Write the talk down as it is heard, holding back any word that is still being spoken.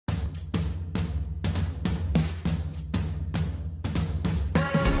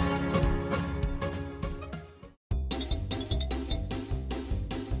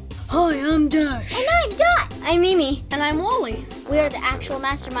Hi, I'm Dash. And I'm Dot. I'm Mimi. And I'm Wally. We are the actual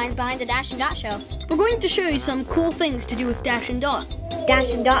masterminds behind the Dash and Dot show. We're going to show you some cool things to do with Dash and Dot.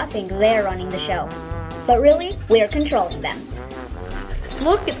 Dash and Dot think they're running the show, but really, we're controlling them.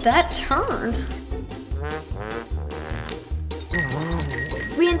 Look at that turn.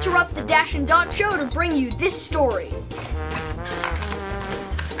 We interrupt the Dash and Dot show to bring you this story.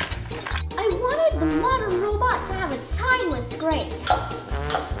 I wanted the modern robot to have a timeless grace.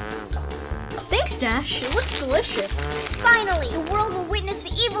 Thanks, Dash. It looks delicious. Finally, the world will witness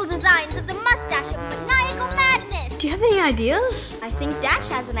the evil designs of the mustache of maniacal madness. Do you have any ideas? I think Dash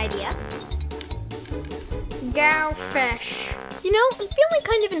has an idea. Garfish. You know, I'm feeling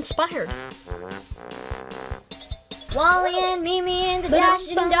kind of inspired. Wally and Mimi and the Dash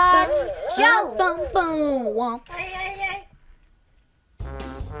and Dot show.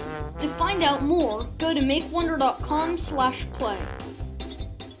 To find out more, go to makewonder.com/play.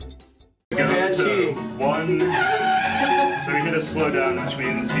 So one, so we hit a slow down, which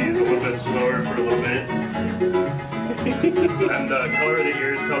means he's a little bit slower for a little bit. And the color of the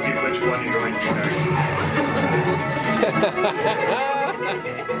ears tells you which one you're going to next.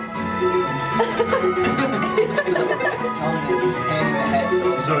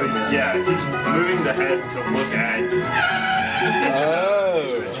 So yeah, he's moving the head to look at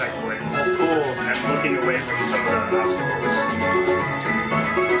the checkpoints. That's cool. And looking away from some of the obstacles.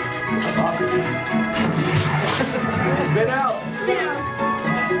 That's awesome. Spit out!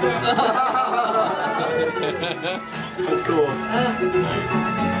 That's cool.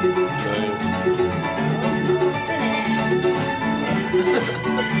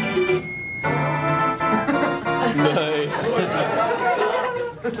 Nice.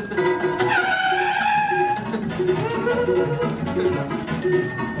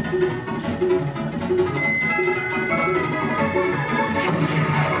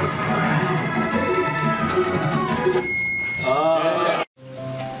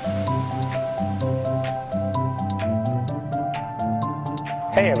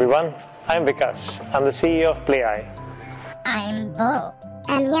 Hey everyone, I'm Vikas. I'm the CEO of PlayEye. I'm Bo.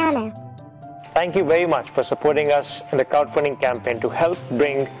 I'm Yana. Thank you very much for supporting us in the crowdfunding campaign to help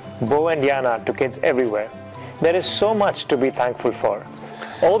bring Bo and Yana to kids everywhere. There is so much to be thankful for.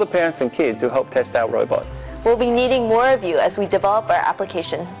 All the parents and kids who help test out robots. We'll be needing more of you as we develop our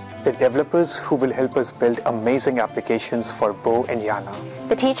application. The developers who will help us build amazing applications for Bo and Yana.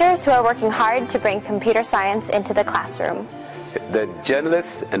 The teachers who are working hard to bring computer science into the classroom. The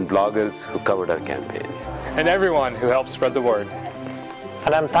journalists and bloggers who covered our campaign. And everyone who helped spread the word.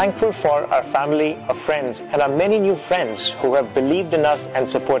 And I'm thankful for our family, our friends, and our many new friends who have believed in us and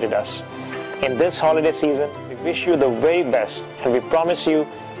supported us. In this holiday season, we wish you the very best, and we promise you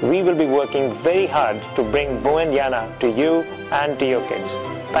we will be working very hard to bring Bo and Yana to you and to your kids.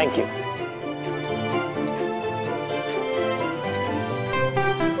 Thank you.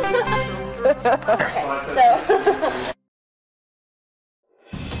 So